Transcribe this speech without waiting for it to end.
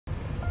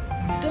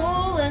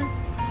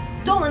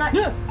Dolan,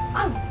 Yeah.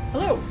 Oh,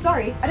 hello.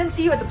 Sorry, I didn't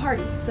see you at the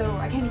party, so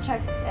I came to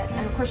check,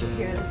 and of course you're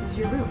here, this is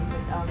your room.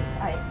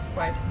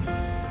 Right.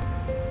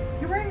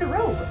 You're wearing a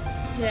robe.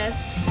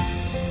 Yes.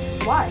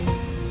 Why?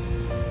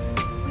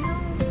 Well,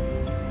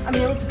 I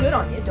mean, it looks good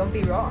on you, don't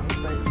be wrong,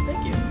 but...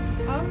 Thank you.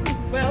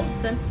 Well,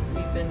 since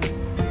we've been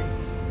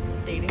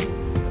dating,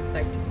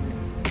 effectively,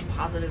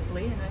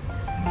 positively, and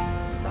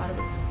I thought it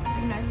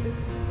would be nice if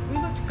we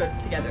looked good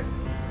together.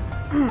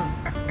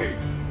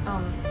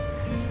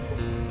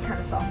 It's kind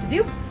of soft of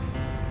you.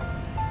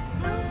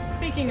 Well,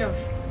 speaking of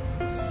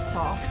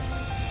soft...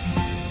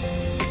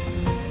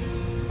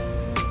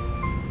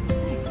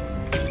 Nice.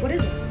 What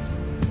is it?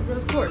 It's a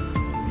rose quartz.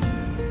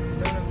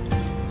 Stone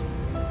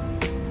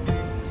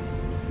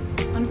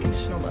of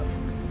unconditional love.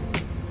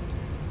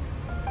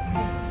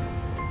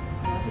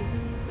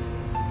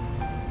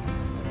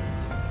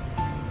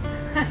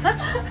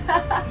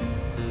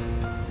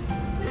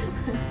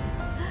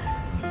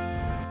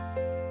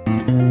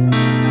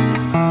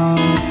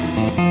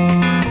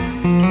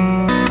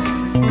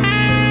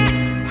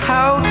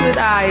 How could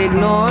I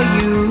ignore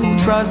you?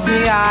 Trust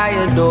me, I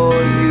adore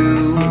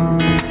you.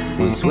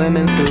 We're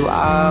swimming through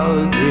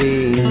our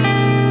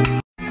dreams.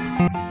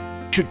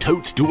 Should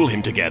totes duel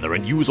him together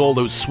and use all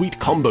those sweet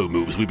combo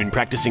moves we've been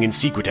practicing in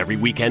secret every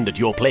weekend at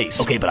your place.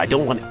 Okay, but I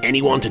don't want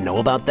anyone to know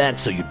about that,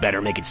 so you'd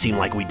better make it seem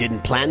like we didn't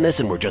plan this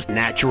and we're just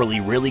naturally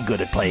really good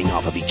at playing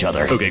off of each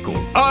other. Okay,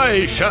 cool.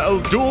 I shall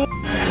duel.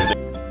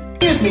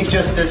 Excuse me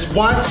just this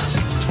once.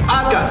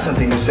 I've got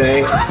something to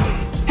say.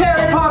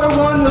 Harry Potter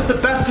 1 was the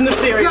best in the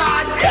series.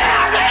 God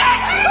damn it!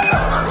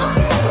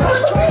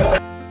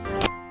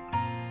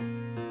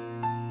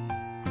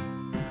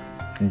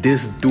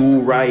 This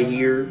dude right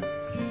here,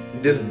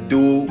 this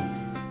dude,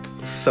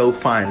 so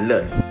fine.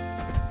 Look,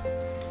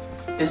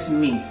 It's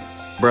me.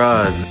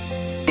 bruh.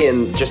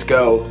 And just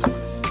go.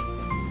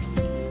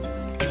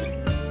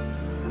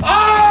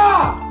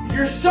 Ah!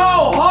 You're so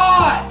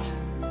hot!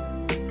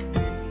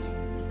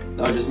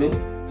 Oh, just me?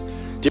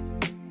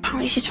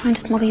 Apparently she's trying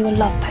to smuggle you a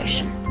love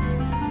potion.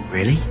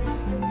 Really?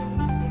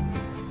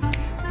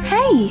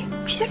 Hey!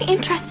 She's only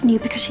interested in you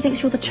because she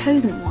thinks you're the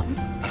chosen one.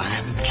 But I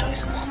am the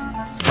chosen one.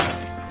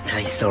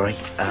 Okay, sorry.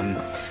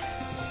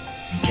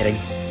 Kidding.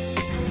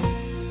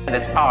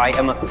 That I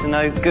am up to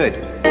no good.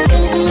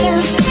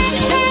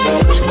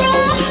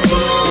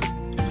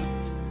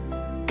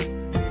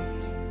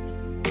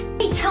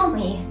 Tell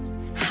me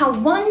how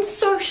one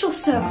social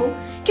circle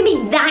can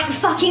be that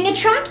fucking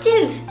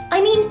attractive.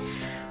 I mean,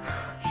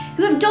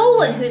 you have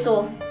Dolan, who's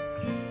all,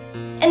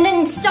 and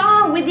then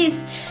Star with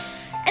his,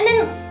 and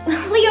then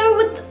Leo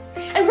with,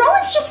 and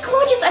Rowan's just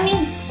gorgeous. I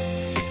mean,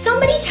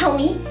 somebody tell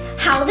me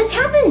how this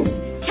happens.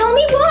 Tell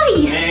me why.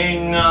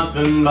 Ain't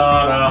nothing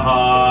but a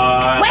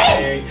heart.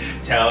 Wes!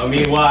 Tell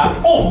me why.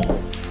 Oh!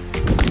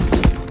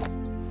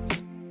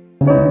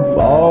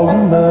 Falls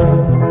in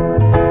love.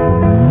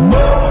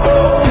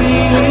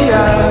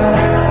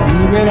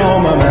 You've been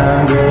on my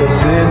mind, girl,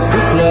 since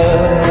the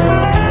flood.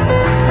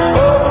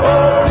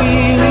 Oh,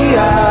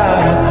 Ophelia,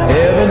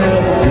 heaven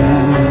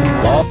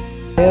help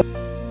you.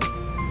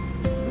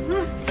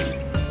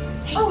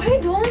 Oh, hey,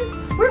 Dolan.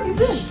 Where have you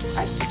been? I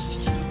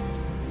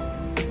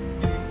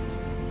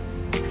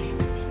have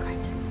a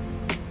secret.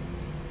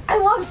 I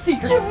love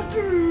secrets.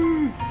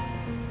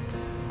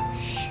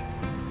 Shh.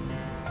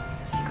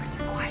 Secrets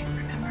are quiet,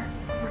 remember?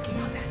 We're working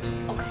on that.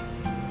 Okay.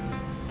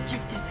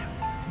 Just this out.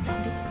 I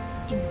found it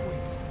in the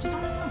woods. Just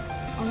on its own.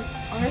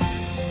 Alright?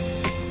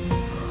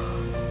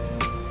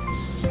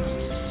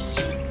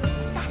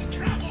 Is that a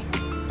dragon?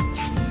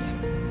 Yes!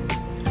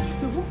 It's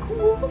so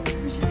cool. He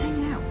was just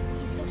hanging out.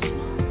 He's so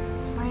small.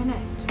 By a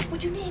nest.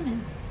 What'd you name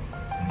him?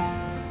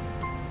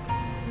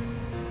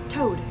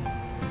 Toad.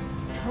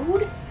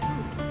 Toad?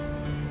 Toad.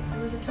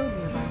 There was a toad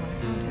nearby when I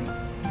found him.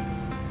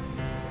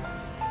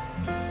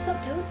 What's up,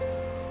 Toad?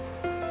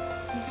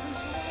 He's so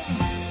small.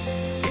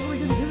 What are we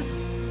gonna do with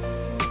him?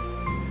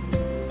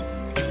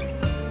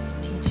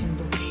 Teach him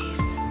the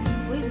ways.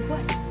 Ways of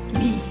what?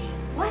 Me.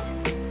 What?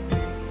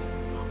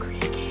 I'll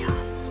create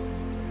chaos.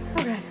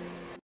 Alright.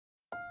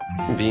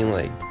 Being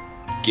like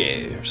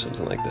gay or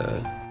something like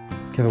that.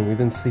 Kevin, we've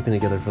been sleeping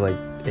together for like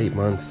 8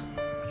 months.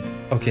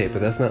 Okay,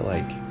 but that's not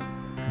like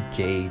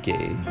gay,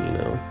 you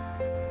know?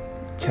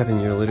 Kevin,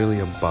 you're literally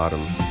a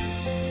bottom.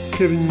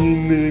 Kevin,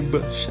 you're a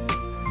bush.